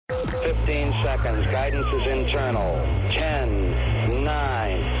15 seconds. Guidance is internal. 10,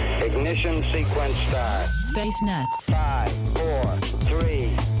 9. Ignition sequence start. Space Nuts. 5, 4,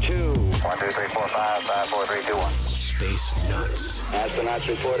 3, 2. 1, 2, 3, 4, 5, 5, 4, 3, 2, 1. Space Nuts. Astronauts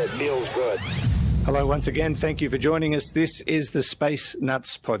report it feels good. Hello once again. Thank you for joining us. This is the Space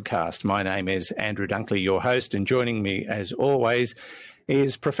Nuts podcast. My name is Andrew Dunkley, your host, and joining me, as always,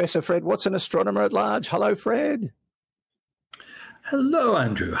 is Professor Fred Watson, astronomer at large. Hello, Fred. Hello,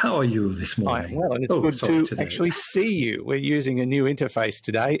 Andrew. How are you this morning? Well, and it's good to actually see you. We're using a new interface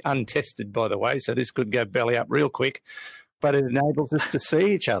today, untested, by the way, so this could go belly up real quick, but it enables us to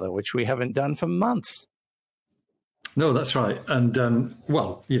see each other, which we haven't done for months. No, that's right. And,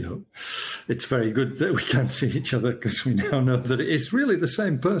 well, you know, it's very good that we can see each other because we now know that it is really the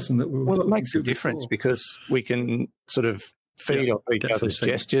same person that we were Well, it makes a before. difference because we can sort of feed off each other's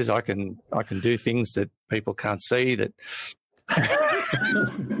gestures. I can do things that people can't see that...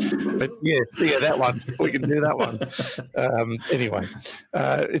 But yeah, that one. We can do that one. Anyway,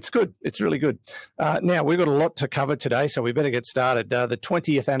 it's good. It's really good. Now, we've got a lot to cover today, so we better get started. The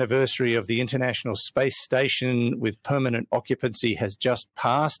 20th anniversary of the International Space Station with permanent occupancy has just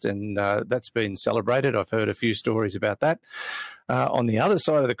passed, and that's been celebrated. I've heard a few stories about that. On the other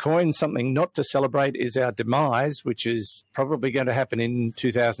side of the coin, something not to celebrate is our demise, which is probably going to happen in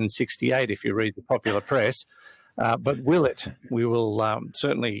 2068 if you read the popular press. But will it? We will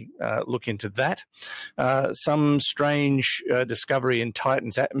certainly look into that. Some strange discovery in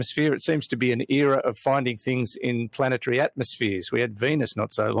Titan's atmosphere. It seems to be an era of finding things in planetary atmospheres. We had Venus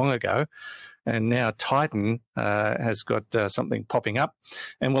not so long ago, and now Titan has got something popping up.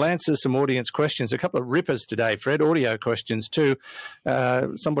 And we'll answer some audience questions. A couple of rippers today, Fred, audio questions too.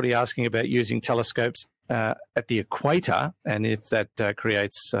 Somebody asking about using telescopes at the equator and if that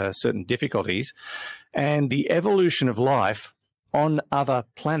creates certain difficulties. And the evolution of life on other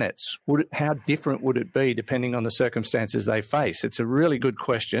planets. How different would it be depending on the circumstances they face? It's a really good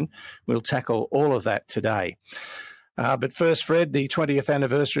question. We'll tackle all of that today. But first, Fred, the 20th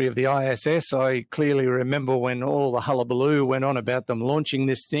anniversary of the ISS. I clearly remember when all the hullabaloo went on about them launching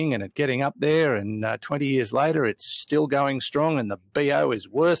this thing and it getting up there. And 20 years later, it's still going strong and the BO is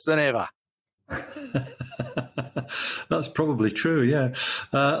worse than ever. That's probably true. Yeah.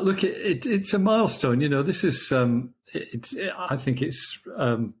 Look, it's a milestone. You know, this is. I think it's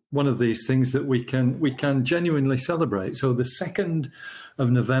one of these things that we can genuinely celebrate. So the 2nd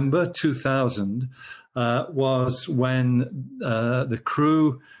of November 2000 was when the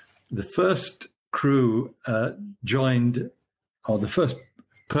first crew joined, or the first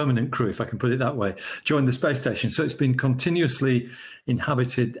permanent crew, if I can put it that way, joined the space station. So it's been continuously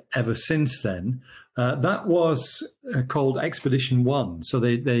inhabited ever since then. That was called Expedition 1. So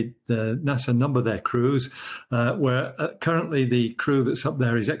the NASA number their crews, where currently the crew that's up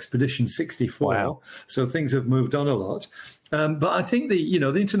there is Expedition 64. Wow. So things have moved on a lot. But I think the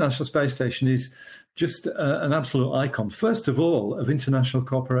International Space Station is just an absolute icon, first of all, of international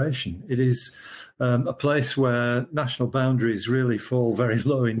cooperation. It is a place where national boundaries really fall very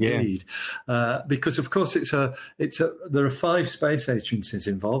low indeed, because of course there are 5 space agencies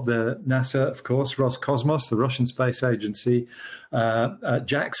involved. NASA, of course, Roscosmos, the Russian Space Agency,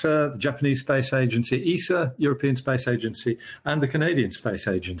 JAXA, the Japanese Space Agency, ESA, European Space Agency, and the Canadian Space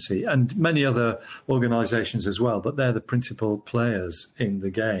Agency, and many other organizations as well, but they're the principal players in the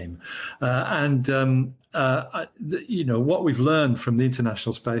game. What we've learned from the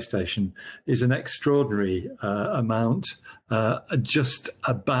International Space Station is an extraordinary amount just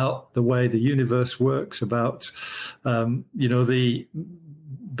about the way the universe works, about the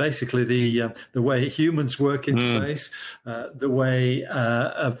way humans work in space, the way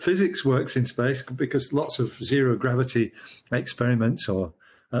physics works in space, because lots of zero gravity experiments or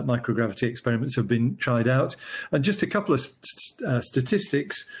microgravity experiments have been tried out. And just a couple of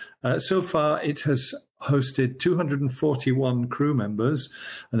statistics. So far, it has hosted 241 crew members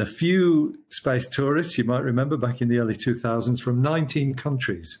and a few space tourists, you might remember back in the early 2000s, from 19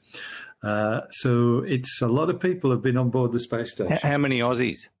 countries. So it's a lot of people have been on board the space station. How many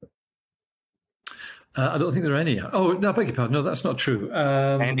Aussies? I don't think there are any. Oh, no, I beg your pardon. No, that's not true.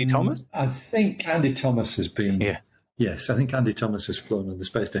 Andy Thomas? I think Andy Thomas has been. Yeah. Yes, I think Andy Thomas has flown on the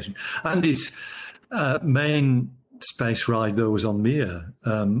space station. Andy's main space ride, though, was on Mir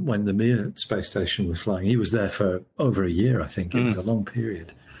when the Mir space station was flying. He was there for over a year, I think. It was a long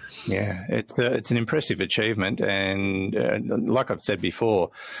period. Yeah, it's an impressive achievement. And like I've said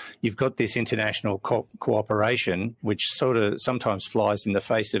before, you've got this international cooperation, which sort of sometimes flies in the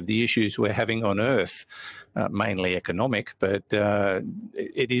face of the issues we're having on Earth, mainly economic. But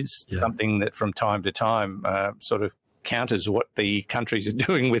it is something that from time to time sort of counters what the countries are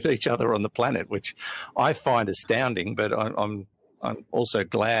doing with each other on the planet, which I find astounding. But I'm also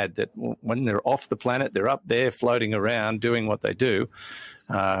glad that when they're off the planet, they're up there floating around doing what they do.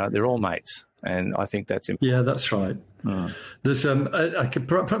 They're all mates, and I think that's important. Yeah, that's right. There's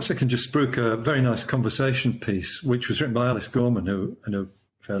perhaps I can just spruik a very nice conversation piece, which was written by Alice Gorman, who I know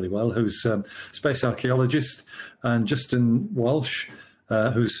fairly well, who's a space archaeologist, and Justin Walsh,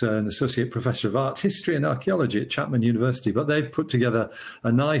 who's an associate professor of art history and archaeology at Chapman University. But they've put together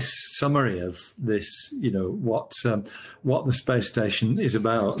a nice summary of this, what the space station is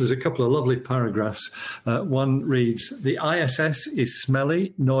about. There's a couple of lovely paragraphs. One reads, "The ISS is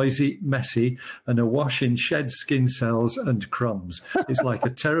smelly, noisy, messy, and awash in shed skin cells and crumbs. It's like a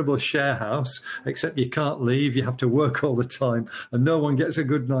terrible share house, except you can't leave, you have to work all the time, and no one gets a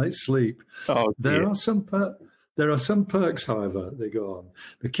good night's sleep." Oh, There are some perks, however, they go on.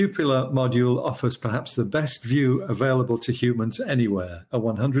 "The cupola module offers perhaps the best view available to humans anywhere, a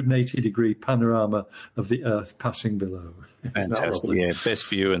 180-degree panorama of the Earth passing below." Fantastic, yeah, best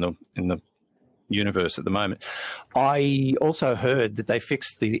view in the universe at the moment. I also heard that they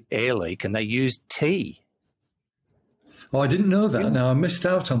fixed the air leak and they used tea. Oh, I didn't know that. Now, I missed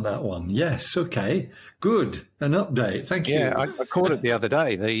out on that one. Yes, okay, good. An update. Thank you. Yeah, I caught it the other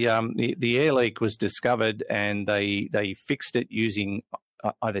day. The air leak was discovered, and they fixed it using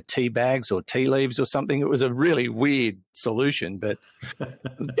either tea bags or tea leaves or something. It was a really weird solution, but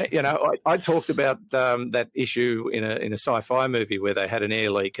I talked about that issue in a sci-fi movie where they had an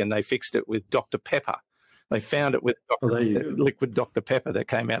air leak and they fixed it with Dr. Pepper. They found it with liquid Dr. Pepper that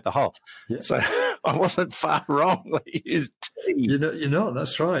came out the hole. Yeah. So I wasn't far wrong. They used tea. You know,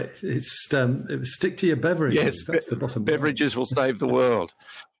 that's right. It's stick to your beverages. Yes, that's the bottom line. Beverages will save the world.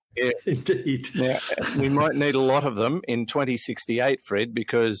 Yeah. Indeed. Now, we might need a lot of them in 2068, Fred,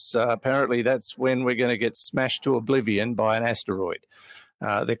 because apparently that's when we're going to get smashed to oblivion by an asteroid.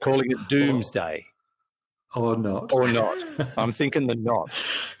 They're calling it Doomsday. Or not. Or not. I'm thinking the not.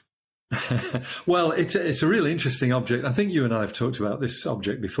 Well, it's a really interesting object. I think you and I have talked about this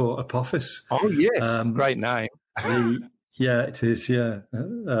object before, Apophis. Oh, yes. Great name. Yeah, it is, yeah.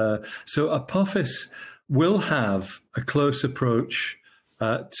 So Apophis will have a close approach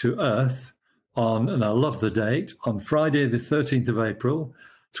to Earth on, and I love the date, on Friday the 13th of April,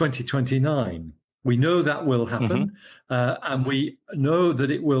 2029. We know that will happen, and we know that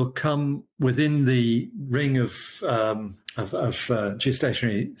it will come within the ring of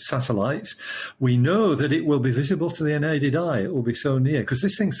geostationary satellites. We know that it will be visible to the unaided eye. It will be so near, because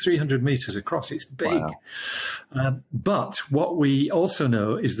this thing's 300 meters across. It's big. Wow. But what we also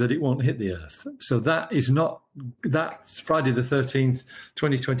know is that it won't hit the Earth. So that Friday the 13th,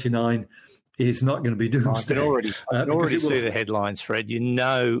 2029, is not going to be doomsday. I can already see the headlines, Fred. You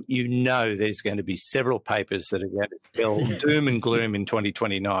know, there's going to be several papers that are going to spell doom and gloom in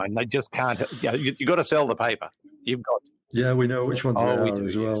 2029. They just can't. You've got to sell the paper. You've got to. Yeah, we know which ones they are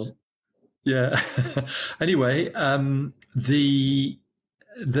as well. Yes. Yeah. Anyway,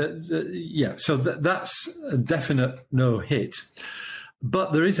 so that's a definite no hit.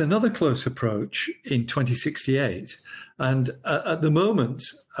 But there is another close approach in 2068, and at the moment,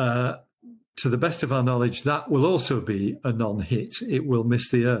 to the best of our knowledge, that will also be a non-hit. It will miss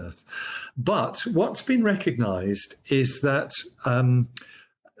the Earth. But what's been recognised is that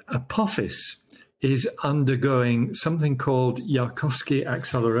Apophis is undergoing something called Yarkovsky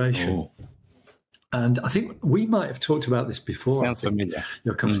acceleration. Oh. And I think we might have talked about this before. Sounds familiar.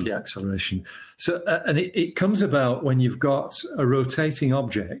 Yarkovsky acceleration. So, and it comes about when you've got a rotating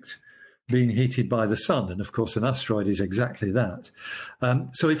object being heated by the sun. And of course, an asteroid is exactly that.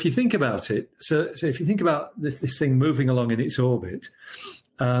 So if you think about it, so if you think about this thing moving along in its orbit,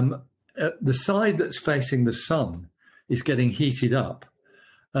 the side that's facing the sun is getting heated up.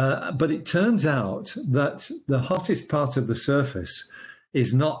 But it turns out that the hottest part of the surface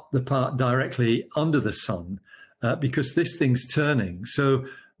is not the part directly under the sun, because this thing's turning. So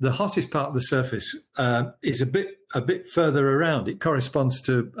the hottest part of the surface is a bit further around. It corresponds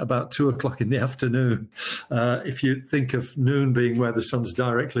to about 2 o'clock in the afternoon. If you think of noon being where the sun's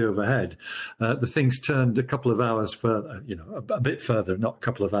directly overhead, the thing's turned a couple of hours further, a bit further, not a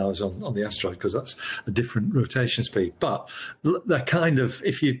couple of hours on the asteroid, because that's a different rotation speed. But they're kind of,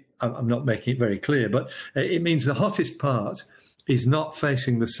 I'm not making it very clear, but it means the hottest part is not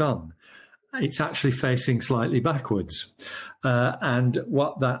facing the sun. It's actually facing slightly backwards. And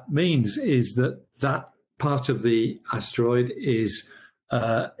what that means is that part of the asteroid is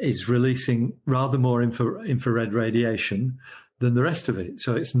releasing rather more infrared radiation than the rest of it.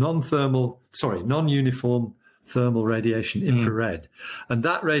 So it's non-uniform thermal radiation, infrared. And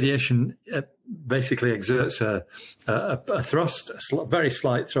that radiation basically exerts a thrust, very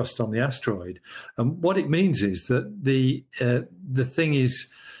slight thrust on the asteroid. And what it means is that the thing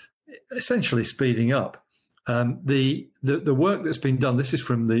is essentially speeding up. The work that's been done, this is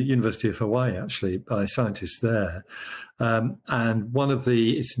from the University of Hawaii, actually, by scientists there. And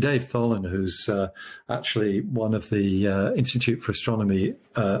it's Dave Tholen, who's actually one of the Institute for Astronomy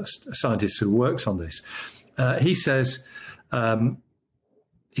scientists who works on this. He says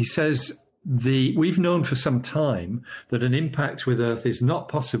we've known for some time that an impact with Earth is not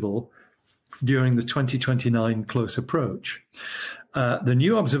possible during the 2029 close approach. The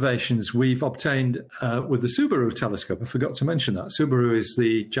new observations we've obtained with the Subaru telescope, I forgot to mention that. Subaru is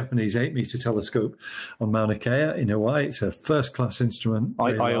the Japanese 8-meter telescope on Mauna Kea in Hawaii. It's a first-class instrument.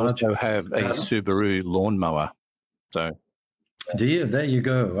 I also have a Subaru lawnmower. So, do you? There you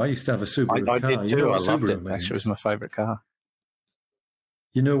go. I used to have a Subaru car. I did too. I loved it. Means? Actually, it was my favourite car.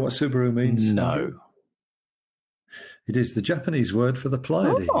 You know what Subaru means? No. It is the Japanese word for the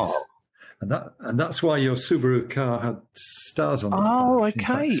Pleiades. Oh. And that's why your Subaru car had stars on it. Oh,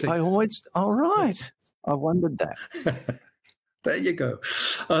 okay. All right. I wondered that. There you go.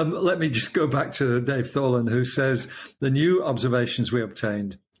 Let me just go back to Dave Tholen, who says the new observations we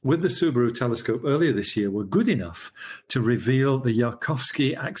obtained with the Subaru telescope earlier this year were good enough to reveal the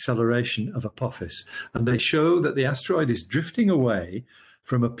Yarkovsky acceleration of Apophis. And they show that the asteroid is drifting away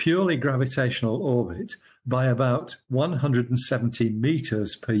from a purely gravitational orbit by about 170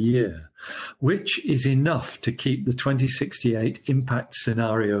 meters per year, which is enough to keep the 2068 impact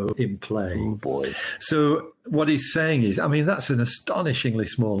scenario in play. Oh, boy. So what he's saying is, I mean, that's an astonishingly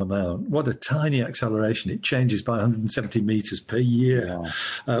small amount. What a tiny acceleration. It changes by 170 meters per year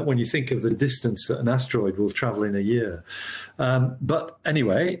when you think of the distance that an asteroid will travel in a year. But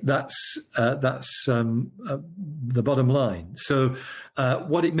anyway, that's the bottom line. So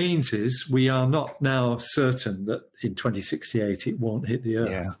what it means is we are not now certain that in 2068 it won't hit the Earth.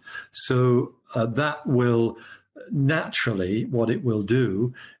 Yeah. So that will naturally, what it will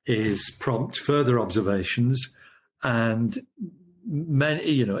do is prompt further observations, and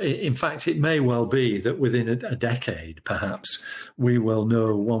many, in fact, it may well be that within a decade, perhaps, we will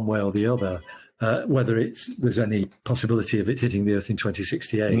know one way or the other whether there's any possibility of it hitting the Earth in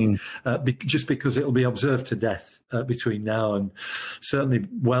 2068, just because it'll be observed to death between now and certainly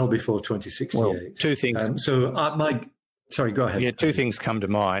well before 2068. Well, two things. Sorry, go ahead. Yeah, two things come to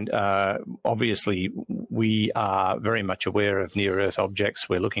mind. Obviously, we are very much aware of near-Earth objects.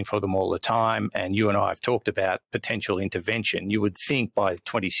 We're looking for them all the time, and you and I have talked about potential intervention. You would think by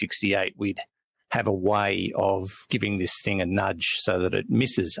 2068 we'd have a way of giving this thing a nudge so that it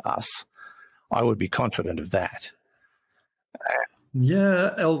misses us. I would be confident of that.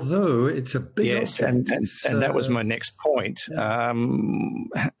 Yeah, although it's a big object. And that was my next point.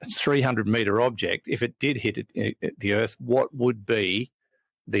 300-meter object, if it did hit the Earth, what would be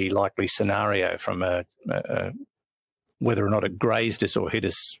the likely scenario from whether or not it grazed us or hit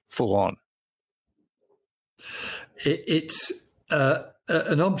us full on? It's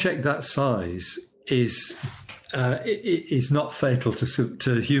an object that size is not fatal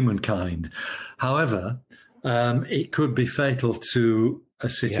to humankind. However, it could be fatal to a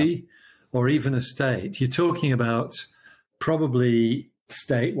city or even a state. You're talking about probably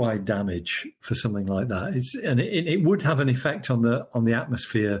statewide damage for something like that. It would have an effect on the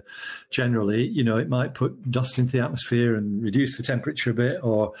atmosphere generally. It might put dust into the atmosphere and reduce the temperature a bit,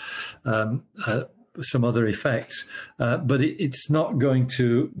 or some other effects. But it's not going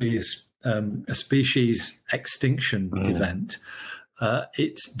to be a species extinction event.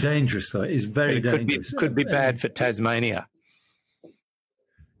 It's dangerous, though. It's very dangerous. Could be bad for Tasmania.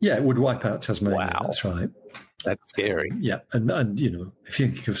 Yeah, it would wipe out Tasmania. Wow. That's right. That's scary. Yeah, and if you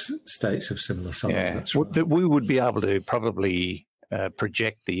think of states of similar size, that's right. We would be able to probably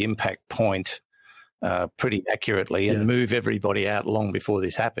project the impact point pretty accurately and move everybody out long before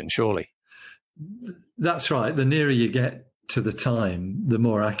this happens, surely. That's right. The nearer you get to the time, the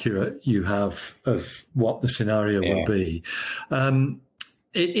more accurate you have of what the scenario will be.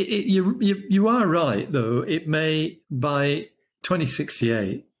 You are right, though. It may, by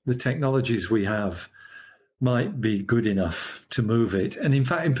 2068, the technologies we have might be good enough to move it. And in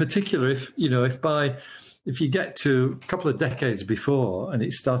fact, in particular, if you get to a couple of decades before and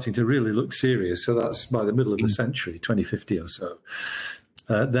it's starting to really look serious, so that's by the middle of the century, 2050 or so,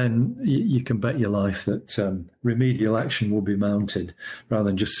 then you can bet your life that remedial action will be mounted rather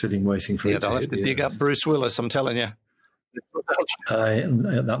than just sitting waiting for it to they'll have to dig up Bruce Willis, I'm telling you.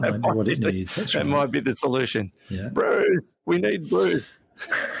 That might be what it needs. That might be the solution. Yeah. Bruce, we need Bruce.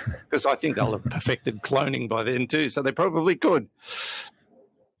 Because I think they'll have perfected cloning by then too, so they probably could.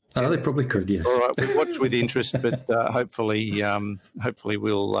 Oh, they probably could, yes. All right, we'll watch with interest, but hopefully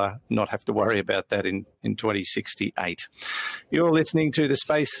we'll not have to worry about that in 2068. You're listening to the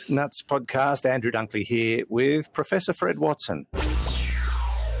Space Nuts podcast. Andrew Dunkley here with Professor Fred Watson. 0G,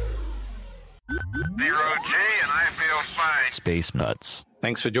 and I feel fine. Space Nuts.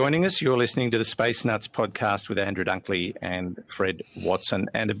 Thanks for joining us. You're listening to the Space Nuts podcast with Andrew Dunkley and Fred Watson.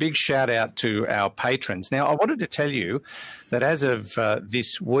 And a big shout out to our patrons. Now, I wanted to tell you that as of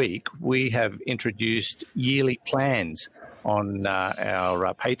this week, we have introduced yearly plans on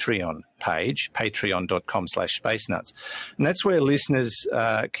our Patreon page, patreon.com/spacenuts. And that's where listeners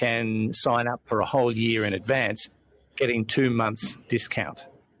can sign up for a whole year in advance, getting 2 months discount.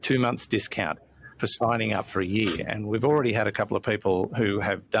 2 months discount for signing up for a year. And we've already had a couple of people who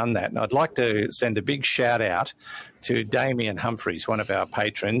have done that. And I'd like to send a big shout out to Damien Humphreys, one of our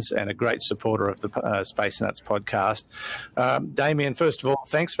patrons and a great supporter of the Space Nuts podcast. Damien, first of all,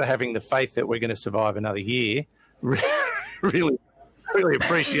 thanks for having the faith that we're going to survive another year. really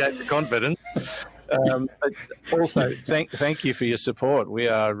appreciate the confidence. But also, thank you for your support. We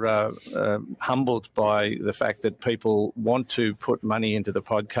are humbled by the fact that people want to put money into the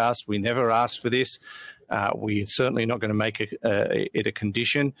podcast. We never asked for this. We're certainly not going to make it a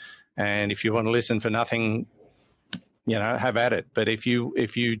condition. And if you want to listen for nothing, have at it. But if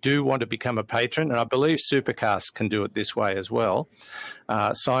you do want to become a patron, and I believe Supercast can do it this way as well,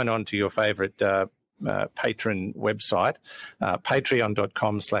 sign on to your favourite patron website,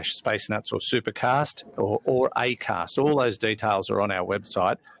 patreon.com/spacenuts or Supercast or Acast. All those details are on our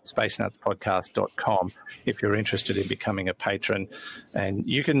website, spacenutspodcast.com, if you're interested in becoming a patron. And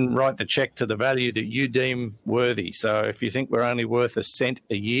you can write the check to the value that you deem worthy. So if you think we're only worth a cent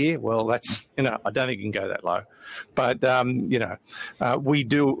a year, well, that's, I don't think you can go that low. But, we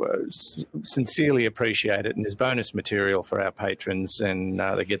do sincerely appreciate it. And there's bonus material for our patrons, and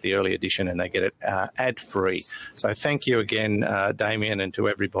they get the early edition and they get it ad-free. So thank you again, Damien, and to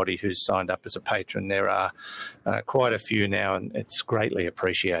everybody who's signed up as a patron. There are quite a few now, and it's greatly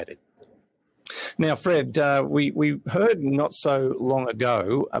appreciated. Now, Fred, we heard not so long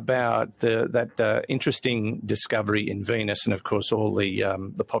ago about that interesting discovery in Venus, and of course, all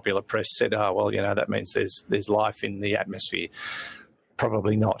the popular press said, "Oh, well, that means there's life in the atmosphere."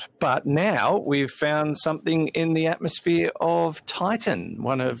 Probably not. But now we've found something in the atmosphere of Titan,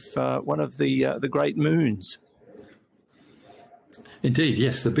 one of the great moons. Indeed,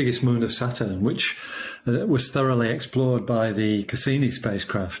 yes, the biggest moon of Saturn, which was thoroughly explored by the Cassini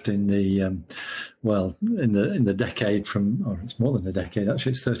spacecraft in the decade it's more than a decade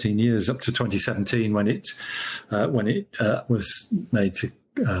actually. It's 13 years up to 2017 when it was made to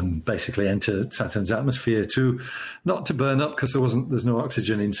basically enter Saturn's atmosphere, not to burn up because there's no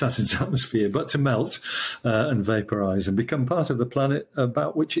oxygen in Saturn's atmosphere, but to melt and vaporize and become part of the planet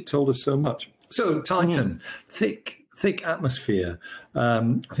about which it told us so much. So Titan, thick atmosphere.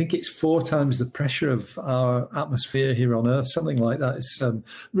 I think it's 4 times the pressure of our atmosphere here on Earth, something like that. It's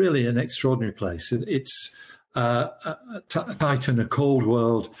really an extraordinary place. It's Titan, a cold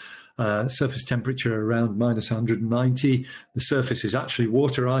world. Surface temperature around minus 190. The surface is actually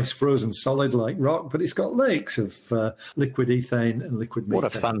water ice, frozen solid like rock, but it's got lakes of liquid ethane and liquid methane.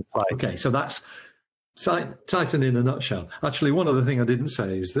 What a fun place. Okay, so that's Titan in a nutshell. Actually, one other thing I didn't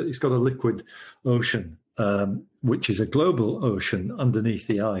say is that it's got a liquid ocean, which is a global ocean underneath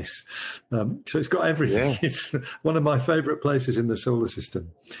the ice. So it's got everything. Yeah. It's one of my favourite places in the solar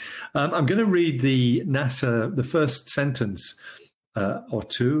system. I'm going to read the first sentence or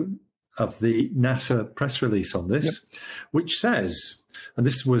two of the NASA press release on this, which says, and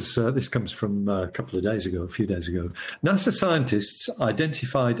this comes from a few days ago, NASA scientists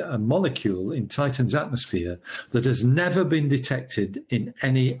identified a molecule in Titan's atmosphere that has never been detected in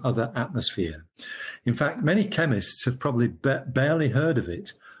any other atmosphere. In fact, many chemists have probably barely heard of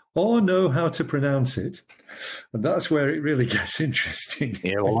it or know how to pronounce it. And that's where it really gets interesting.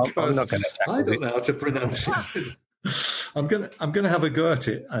 Yeah, well, I'm not going to tackle I don't know how to pronounce it. I'm gonna have a go at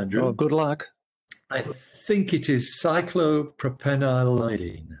it, Andrew. Oh, good luck. I think it is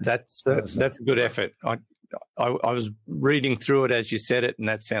cyclopropenylidene. That's a good effort. I was reading through it as you said it, and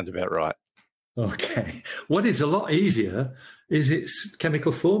that sounds about right. Okay. What is a lot easier is its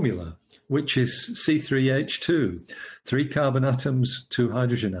chemical formula, which is C3H2, 3 carbon atoms, 2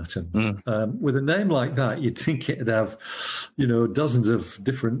 hydrogen atoms. With a name like that, you'd think it'd have, dozens of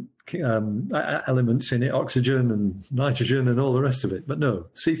different elements in it, oxygen and nitrogen and all the rest of it. But no,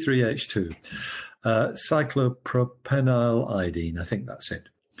 C3H2, cyclopropenylidene, I think that's it.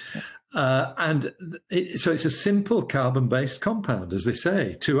 So it's a simple carbon-based compound, as they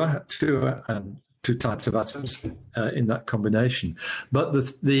say, two two types of atoms in that combination. But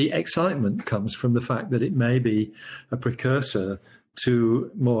the excitement comes from the fact that it may be a precursor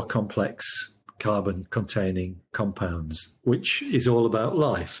to more complex carbon-containing compounds, which is all about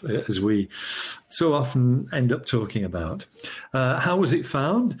life, as we so often end up talking about. How was it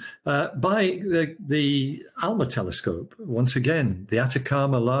found? By the ALMA telescope. Once again, the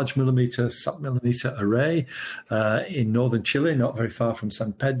Atacama Large Millimeter Submillimeter Array in northern Chile, not very far from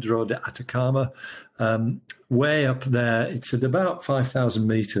San Pedro de Atacama. Way up there, it's at about 5,000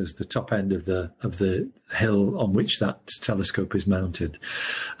 meters, the top end of the hill on which that telescope is mounted.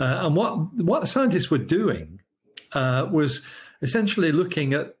 And what the scientists were doing was essentially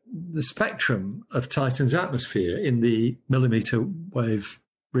looking at the spectrum of Titan's atmosphere in the millimeter wave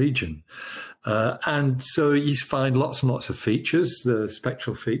region. And so you find lots and lots of features, the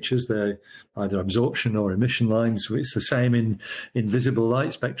spectral features, they're either absorption or emission lines. It's the same in visible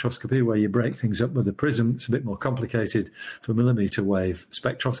light spectroscopy, where you break things up with a prism. It's a bit more complicated for millimeter wave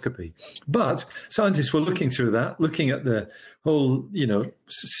spectroscopy. But scientists were looking through that, looking at the whole,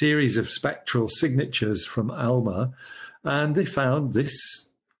 series of spectral signatures from ALMA, and they found this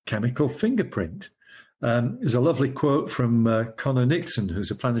chemical fingerprint. There's a lovely quote from Connor Nixon, who's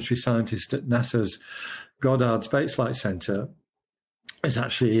a planetary scientist at NASA's Goddard Space Flight Center. He's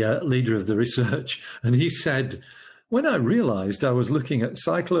actually a leader of the research. And he said, "When I realized I was looking at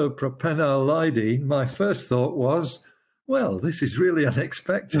cyclopropanolidine, my first thought was, well, this is really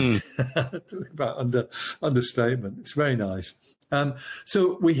unexpected." Talk about understatement. It's very nice.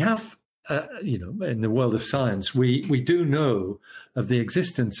 So we have, in the world of science, we do know of the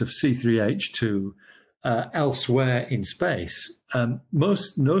existence of C3H2 elsewhere in space,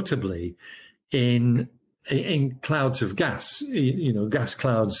 most notably in clouds of gas, gas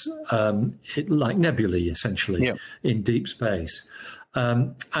clouds like nebulae, essentially, in deep space.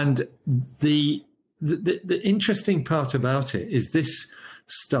 And the interesting part about it is this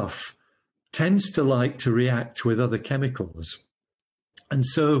stuff tends to like to react with other chemicals. And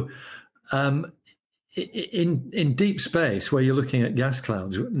so in deep space, where you're looking at gas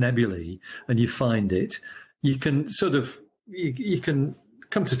clouds, nebulae, and you find it, you can you can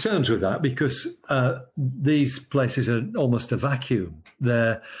come to terms with that, because these places are almost a vacuum.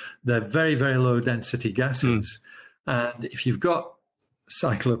 They're very, very low density gases. And if you've got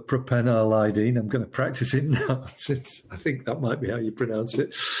cyclopropanolidine, I'm going to practice it now, since I think that might be how you pronounce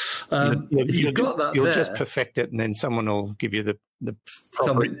it. If you've got that, you'll just perfect it, and then someone will give you the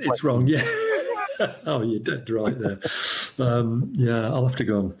it's wrong, yeah. Oh, you're dead right there. I'll have to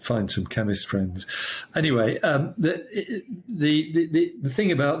go and find some chemist friends. Anyway, the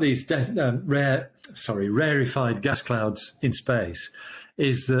thing about these rarefied gas clouds in space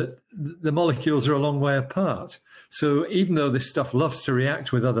is that the molecules are a long way apart. So even though this stuff loves to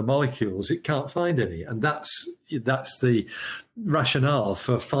react with other molecules, it can't find any, and that's the rationale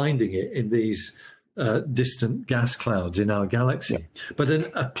for finding it in these distant gas clouds in our galaxy. Yeah. But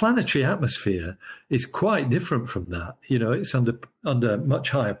a planetary atmosphere is quite different from that. It's under much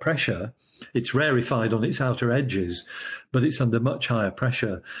higher pressure. It's rarefied on its outer edges, but it's under much higher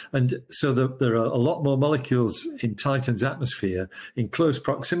pressure. And so there are a lot more molecules in Titan's atmosphere in close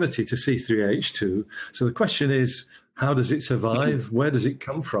proximity to C3H2. So the question is, how does it survive? Where does it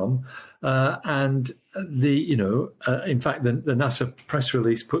come from? In fact, the NASA press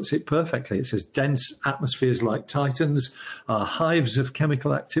release puts it perfectly. It says, dense atmospheres like Titan's are hives of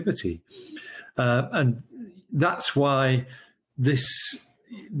chemical activity. And that's why this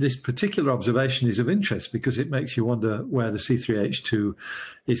particular observation is of interest, because it makes you wonder where the C3H2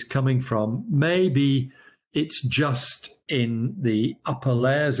 is coming from. Maybe it's just in the upper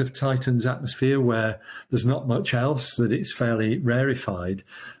layers of Titan's atmosphere, where there's not much else, that it's fairly rarefied.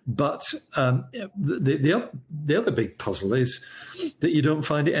 But the other big puzzle is that you don't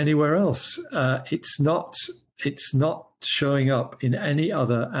find it anywhere else. It's not showing up in any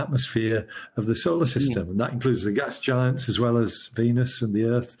other atmosphere of the solar system, and that includes the gas giants as well as Venus and the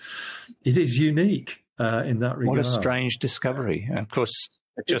Earth. It is unique in that regard. What a strange discovery. And of course,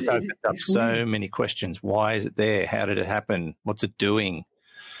 it just opens up so many questions. Why is it there? How did it happen? What's it doing?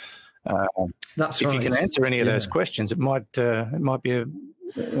 That's if right. you can answer any of those questions, it might be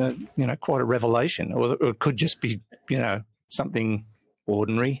quite a revelation, or it could just be something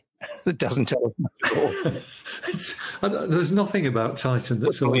ordinary that doesn't tell us much at all. There's nothing about Titan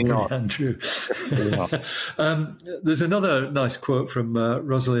that's ordinary, Andrew. There's another nice quote from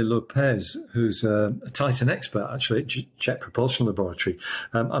Rosalie Lopez, who's a Titan expert, actually, at Jet Propulsion Laboratory.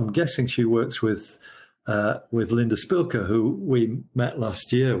 I'm guessing she works with with Linda Spilker, who we met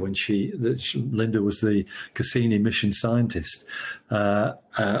last year when Linda was the Cassini mission scientist.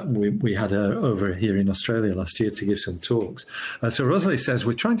 We had her over here in Australia last year to give some talks. So Rosalie says,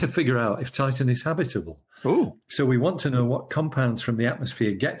 we're trying to figure out if Titan is habitable. Ooh. So we want to know what compounds from the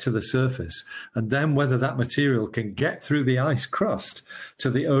atmosphere get to the surface, and then whether that material can get through the ice crust to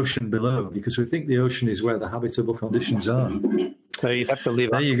the ocean below, because we think the ocean is where the habitable conditions are. So you'd have to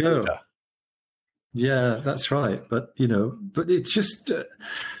live. There you go. Yeah, that's right. But it's just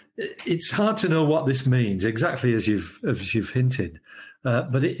it's hard to know what this means exactly as you've hinted.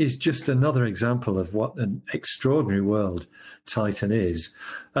 But it is just another example of what an extraordinary world Titan is.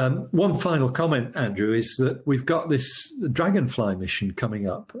 One final comment, Andrew, is that we've got this Dragonfly mission coming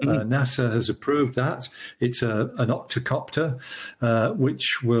up. NASA has approved that. It's an octocopter,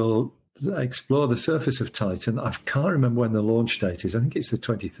 which will explore the surface of Titan. I can't remember when the launch date is. I think it's the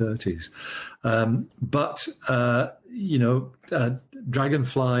 2030s.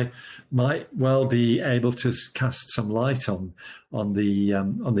 Dragonfly might well be able to cast some light on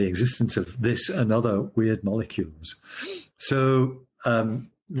the existence of this and other weird molecules. So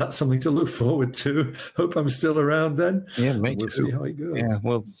that's something to look forward to. Hope I'm still around then. Yeah, me we'll too. see how it goes. Yeah,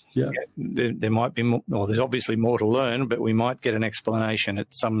 well, there might be more, there's obviously more to learn, but we might get an explanation at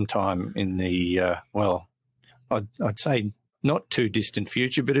some time in the, I'd say not too distant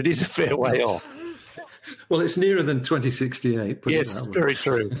future, but it is a fair way off. Well, it's nearer than 2068. Yes, very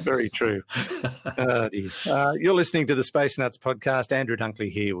true. Very true. You're listening to the Space Nuts podcast. Andrew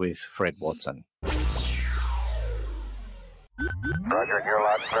Dunkley here with Fred Watson. Roger, you're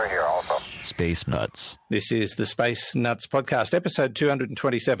loud and clear here also. Space Nuts. This is the Space Nuts podcast, episode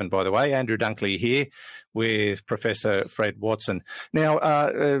 227, by the way. Andrew Dunkley here with Professor Fred Watson. Now,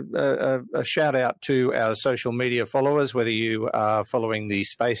 a shout out to our social media followers, whether you are following the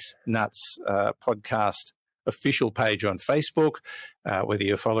Space Nuts podcast official page on Facebook, whether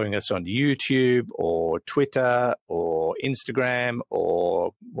you're following us on YouTube or Twitter or Instagram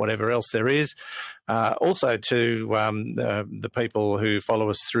or whatever else there is. Also to the people who follow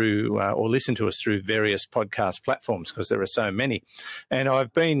us through or listen to us through various podcast platforms, because there are so many. And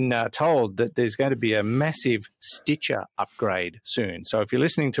I've been told that there's going to be a massive Stitcher upgrade soon. So if you're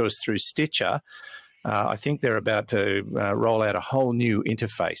listening to us through Stitcher, I think they're about to roll out a whole new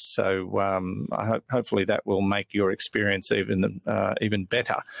interface. So hopefully that will make your experience even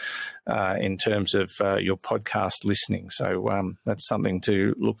better in terms of your podcast listening. So that's something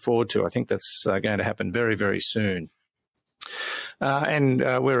to look forward to. I think that's going to happen very, very soon. And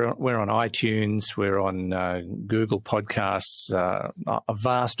we're on iTunes, we're on Google Podcasts, a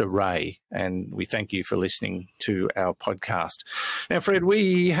vast array, and we thank you for listening to our podcast. Now, Fred,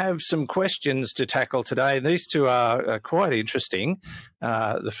 we have some questions to tackle today. These two are quite interesting.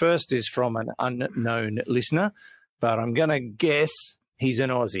 The first is from an unknown listener, but I'm going to guess he's an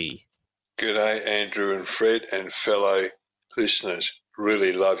Aussie. G'day, Andrew and Fred and fellow listeners.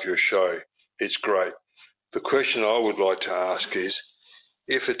 Really love your show. It's great. The question I would like to ask is,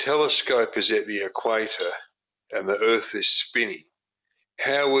 if a telescope is at the equator and the Earth is spinning,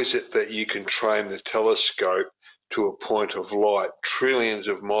 how is it that you can train the telescope to a point of light trillions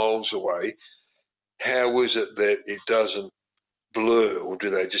of miles away? How is it that it doesn't blur, or do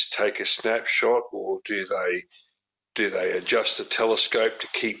they just take a snapshot, or do they adjust the telescope to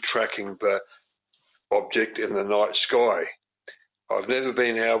keep tracking the object in the night sky? I've never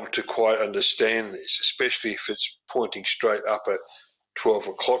been able to quite understand this, especially if it's pointing straight up at 12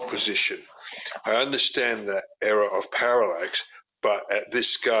 o'clock position. I understand the error of parallax, but at this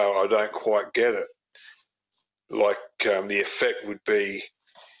scale, I don't quite get it. Like the effect would be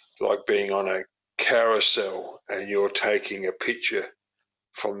like being on a carousel and you're taking a picture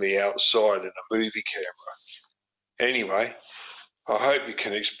from the outside in a movie camera. Anyway, I hope you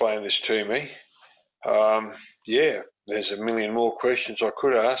can explain this to me. There's a million more questions I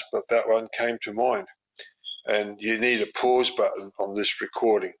could ask, but that one came to mind. And you need a pause button on this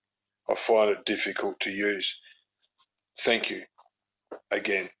recording. I find it difficult to use. Thank you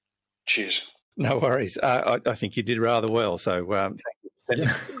again. Cheers. No worries. I think you did rather well. So thank you for sending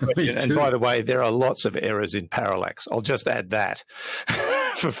the question. And by the way, there are lots of errors in parallax. I'll just add that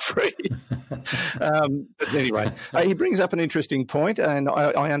for free. But anyway, he brings up an interesting point, and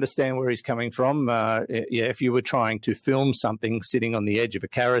I understand where he's coming from. If you were trying to film something sitting on the edge of a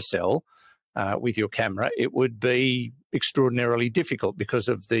carousel with your camera, it would be extraordinarily difficult because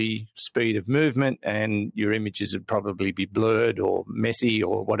of the speed of movement, and your images would probably be blurred or messy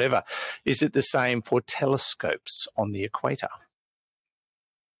or whatever. Is it the same for telescopes on the equator?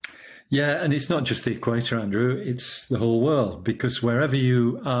 Yeah, and it's not just the equator, Andrew, it's the whole world, because wherever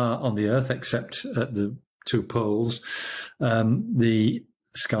you are on the Earth, except at the two poles, the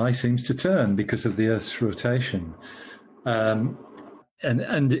sky seems to turn because of the Earth's rotation. And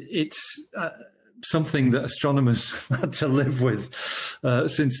it's something that astronomers had to live with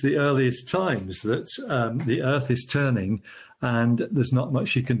since the earliest times, that the Earth is turning and there's not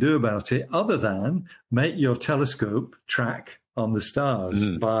much you can do about it other than make your telescope track on the stars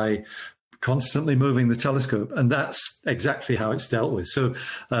by constantly moving the telescope. And that's exactly how it's dealt with. So,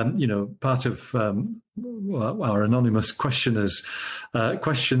 part of our anonymous questioner's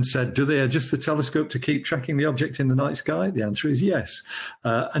question said, do they adjust the telescope to keep tracking the object in the night sky? The answer is yes.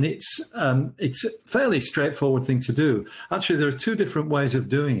 And it's a fairly straightforward thing to do. Actually, there are two different ways of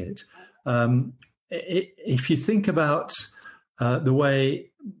doing it. If you think about the way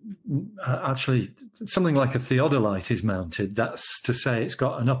actually something like a theodolite is mounted, that's to say it's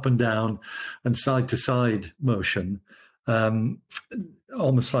got an up and down and side to side motion,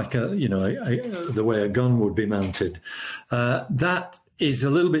 almost like the way a gun would be mounted. That is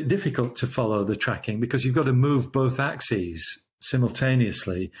a little bit difficult to follow the tracking because you've got to move both axes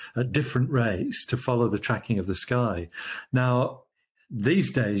simultaneously at different rates to follow the tracking of the sky. Now,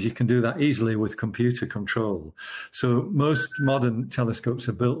 these days, you can do that easily with computer control. So most modern telescopes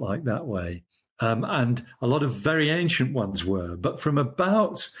are built like that way. And a lot of very ancient ones were. But from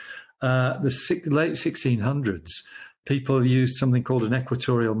about the late 1600s, people used something called an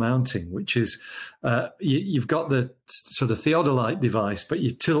equatorial mounting, which is you've got the sort of theodolite device, but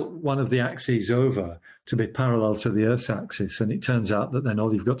you tilt one of the axes over to be parallel to the Earth's axis. And it turns out that then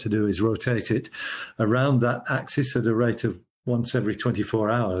all you've got to do is rotate it around that axis at a rate of once every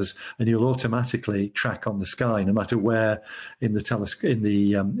 24 hours, and you'll automatically track on the sky, no matter where in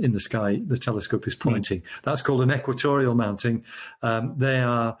the sky the telescope is pointing. That's called an equatorial mounting. They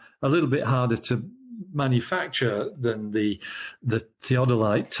are a little bit harder to manufacture than the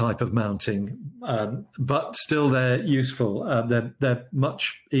theodolite type of mounting, but still they're useful. They're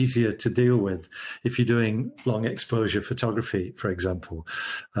much easier to deal with if you're doing long exposure photography, for example.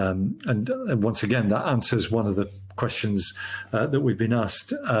 And once again, that answers one of the questions that we've been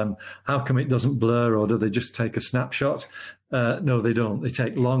asked. How come it doesn't blur, or do they just take a snapshot? No, they don't. They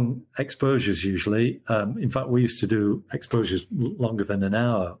take long exposures usually. In fact, we used to do exposures longer than an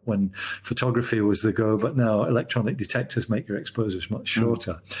hour when photography was the go, but now electronic detectors make your exposures much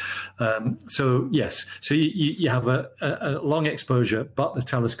shorter. So yes, so you have a long exposure, but the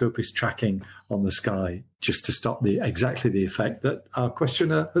telescope is tracking on the sky just to stop exactly the effect that our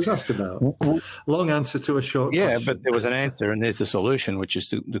questioner has asked about. Long answer to a short question. Yeah, but there was an answer and there's a solution, which is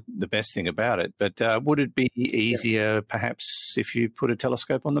the best thing about it. But would it be easier perhaps if you put a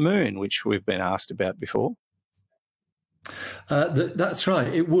telescope on the moon, which we've been asked about before? That's right,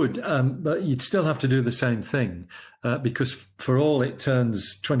 it would, but you'd still have to do the same thing because for all it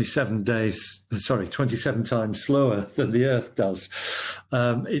turns 27 times slower than the Earth does,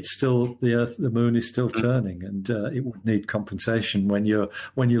 it's still the moon is still turning, and it would need compensation when you're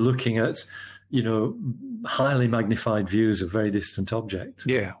looking at highly magnified views of very distant objects.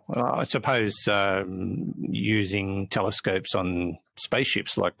 Yeah, well, I suppose using telescopes on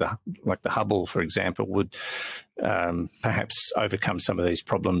spaceships like the Hubble, for example, would perhaps overcome some of these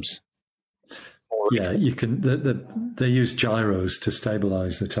problems. Yeah, you can. They use gyros to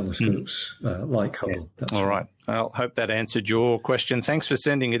stabilize the telescopes, like Hubble. Yeah. All right. I hope that answered your question. Thanks for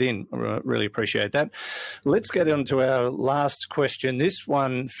sending it in. I really appreciate that. Let's get on to our last question. This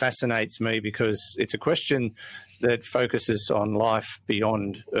one fascinates me because it's a question that focuses on life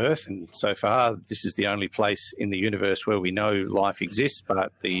beyond Earth. And so far, this is the only place in the universe where we know life exists,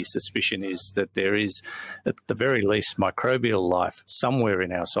 but the suspicion is that there is, at the very least, microbial life somewhere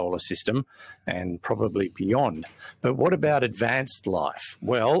in our solar system and probably beyond. But what about advanced life?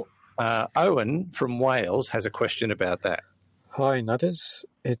 Well, Owen from Wales has a question about that. Hi, Nutters.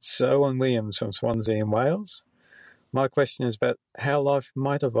 It's Owen Williams from Swansea in Wales. My question is about how life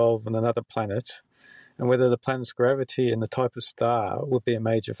might evolve on another planet and whether the planet's gravity and the type of star would be a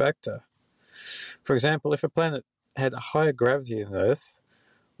major factor. For example, if a planet had a higher gravity than Earth,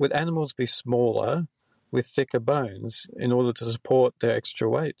 would animals be smaller with thicker bones in order to support their extra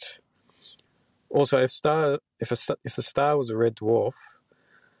weight? Also, if the star was a red dwarf,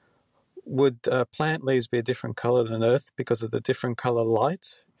 would plant leaves be a different colour than Earth because of the different colour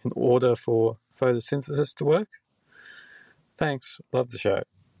light in order for photosynthesis to work? Thanks. Love the show.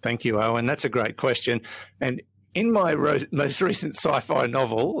 Thank you, Owen. That's a great question. And in my most recent sci-fi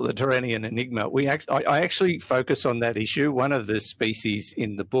novel, The Turanian Enigma, I actually focus on that issue. One of the species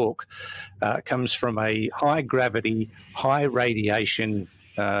in the book comes from a high-gravity, high-radiation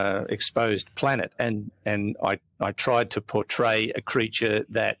exposed planet, and I tried to portray a creature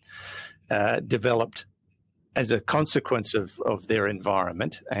that developed as a consequence of their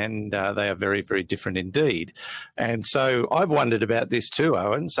environment, and they are very, very different indeed. And so I've wondered about this too,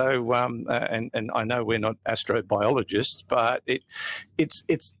 Owen. So and I know we're not astrobiologists, but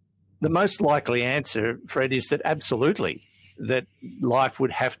it's the most likely answer, Fred, is that absolutely, that life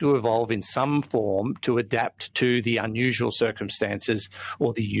would have to evolve in some form to adapt to the unusual circumstances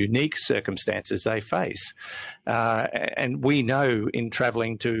or the unique circumstances they face. And we know in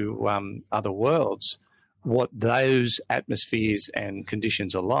travelling to other worlds what those atmospheres and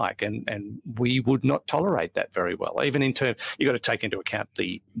conditions are like, and we would not tolerate that very well. Even in terms, you've got to take into account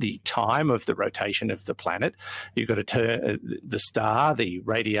the time of the rotation of the planet. You've got to turn the star, the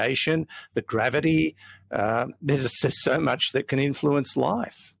radiation, the gravity. There's so much that can influence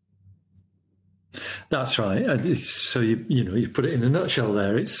life. That's right. So you put it in a nutshell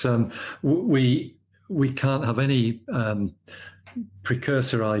there. It's we can't have any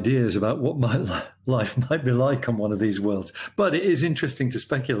precursor ideas about what life might be like on one of these worlds, but it is interesting to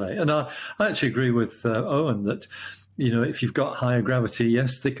speculate. And I actually agree with Owen that if you've got higher gravity,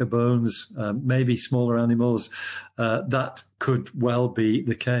 yes, thicker bones, maybe smaller animals, that could well be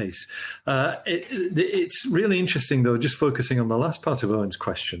the case. It's really interesting, though, just focusing on the last part of Owen's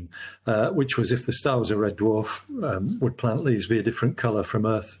question, which was if the star was a red dwarf, would plant leaves be a different colour from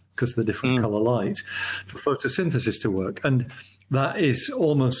Earth because of the different colour light for photosynthesis to work? And that is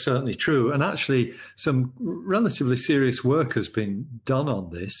almost certainly true. And actually, some relatively serious work has been done on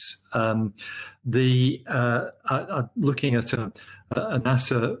this. Looking at a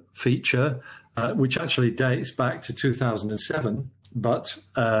NASA feature, which actually dates back to 2007, but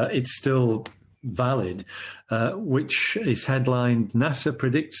it's still valid, which is headlined NASA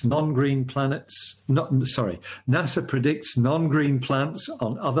predicts non-green plants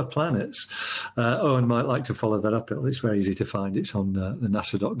on other planets. Owen might like to follow that up. It's very easy to find. It's on the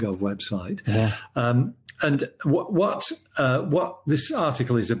nasa.gov website. Yeah. And what this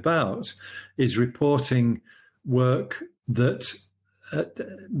article is about is reporting work that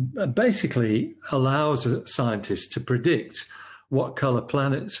basically allows scientists to predict what color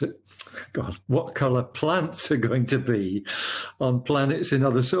plants are going to be on planets in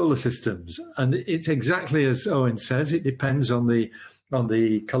other solar systems. And it's exactly as Owen says, it depends on the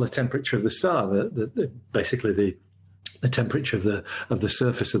color temperature of the star, basically the temperature of the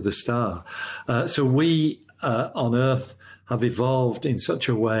surface of the star. So we on Earth have evolved in such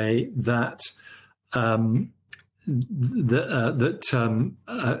a way that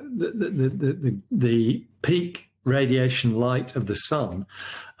the peak radiation light of the sun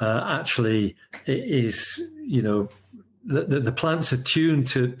actually is, the plants are tuned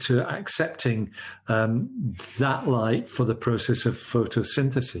to accepting that light for the process of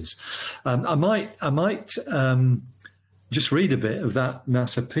photosynthesis. I might just read a bit of that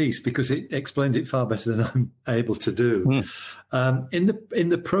NASA piece because it explains it far better than I'm able to do. In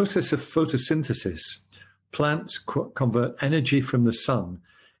the process of photosynthesis, plants convert energy from the sun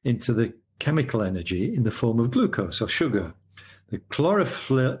into the chemical energy in the form of glucose or sugar. The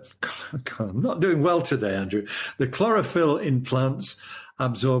chlorophyll, I'm not doing well today, Andrew. The chlorophyll in plants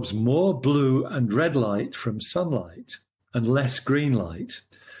absorbs more blue and red light from sunlight and less green light.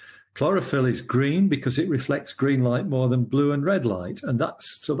 Chlorophyll is green because it reflects green light more than blue and red light, and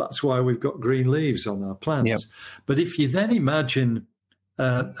that's why we've got green leaves on our plants. Yep. But if you then imagine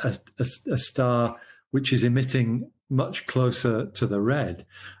a star which is emitting much closer to the red,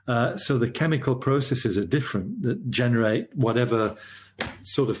 so the chemical processes are different that generate whatever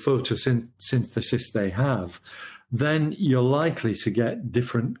sort of photosynthesis they have, then you're likely to get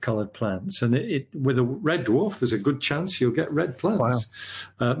different coloured plants. And with a red dwarf, there's a good chance you'll get red plants.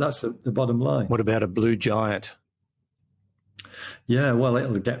 Wow. That's the bottom line. What about a blue giant? Yeah, well,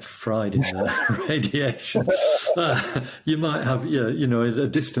 it'll get fried in the radiation. You might have, a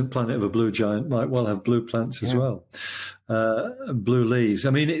distant planet of a blue giant might well have blue plants as well, blue leaves.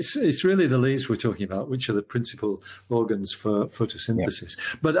 I mean, it's really the leaves we're talking about, which are the principal organs for photosynthesis. Yeah.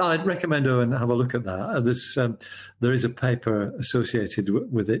 But I'd recommend Owen have a look at that. There is a paper associated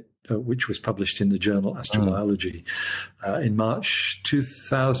with it, which was published in the journal Astrobiology in March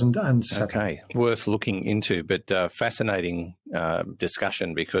 2007. Okay, worth looking into, but fascinating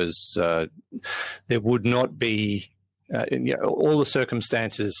discussion because there would not be all the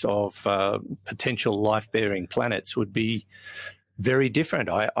circumstances of potential life-bearing planets would be very different.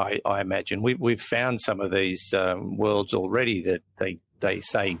 I imagine we've found some of these worlds already that they they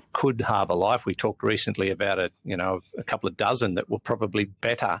say could harbour life. We talked recently about a couple of dozen that were probably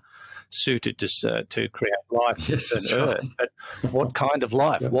better suited to create life than Earth. But what kind of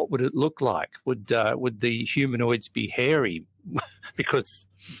life? What would it look like? Would the humanoids be hairy because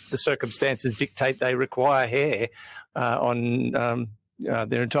the circumstances dictate they require hair on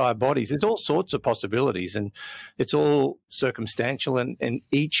their entire bodies? There's all sorts of possibilities, and it's all circumstantial, and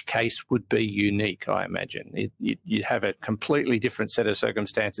each case would be unique, I imagine. You'd have a completely different set of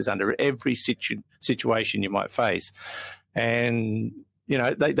circumstances under every situation you might face. And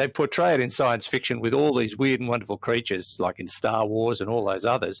they portray it in science fiction with all these weird and wonderful creatures, like in Star Wars and all those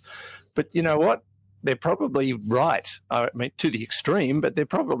others. But you know what? They're probably right. I mean, to the extreme, but they're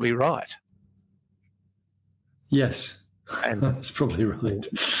probably right. Yes, and that's probably right.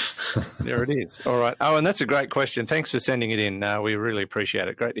 There it is. All right. Oh, and that's a great question. Thanks for sending it in. We really appreciate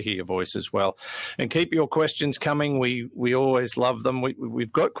it. Great to hear your voice as well. And keep your questions coming. We always love them.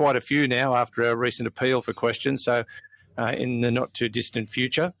 We've got quite a few now after our recent appeal for questions. So in the not-too-distant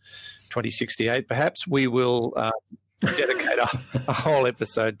future, 2068 perhaps, we will dedicate a whole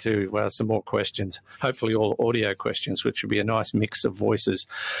episode to some more questions, hopefully all audio questions, which would be a nice mix of voices.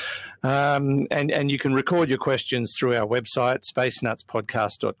 And you can record your questions through our website,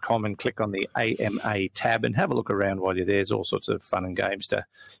 spacenutspodcast.com, and click on the AMA tab and have a look around while you're there. There's all sorts of fun and games to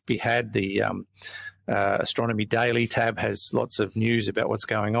be had. The Astronomy Daily tab has lots of news about what's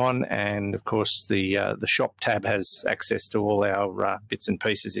going on, and of course the shop tab has access to all our bits and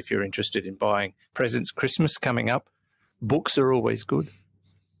pieces if you're interested in buying presents. Christmas coming up. Books are always good.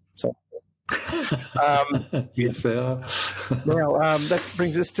 So, yes, they are. Now, that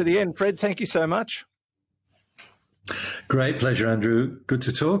brings us to the end. Fred, thank you so much. Great pleasure, Andrew. Good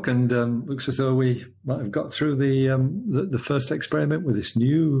to talk, and looks as though we might have got through the first experiment with this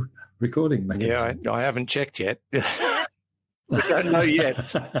new recording mechanism. Yeah, I haven't checked yet. We don't know yet.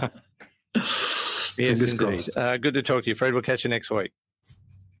 Yes, indeed. Good to talk to you, Fred. We'll catch you next week.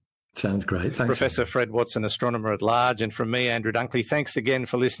 Sounds great. Thanks. Professor Fred Watson, astronomer at large. And from me, Andrew Dunkley, thanks again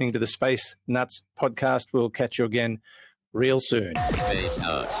for listening to the Space Nuts podcast. We'll catch you again real soon. Space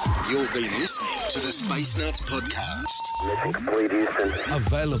Nuts. You've been listening to the Space Nuts podcast. Mission complete, Houston.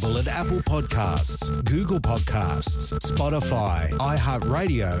 Available at Apple Podcasts, Google Podcasts, Spotify,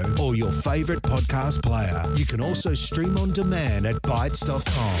 iHeartRadio, or your favourite podcast player. You can also stream on demand at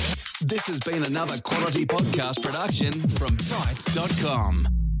Bytes.com. This has been another quality podcast production from Bytes.com.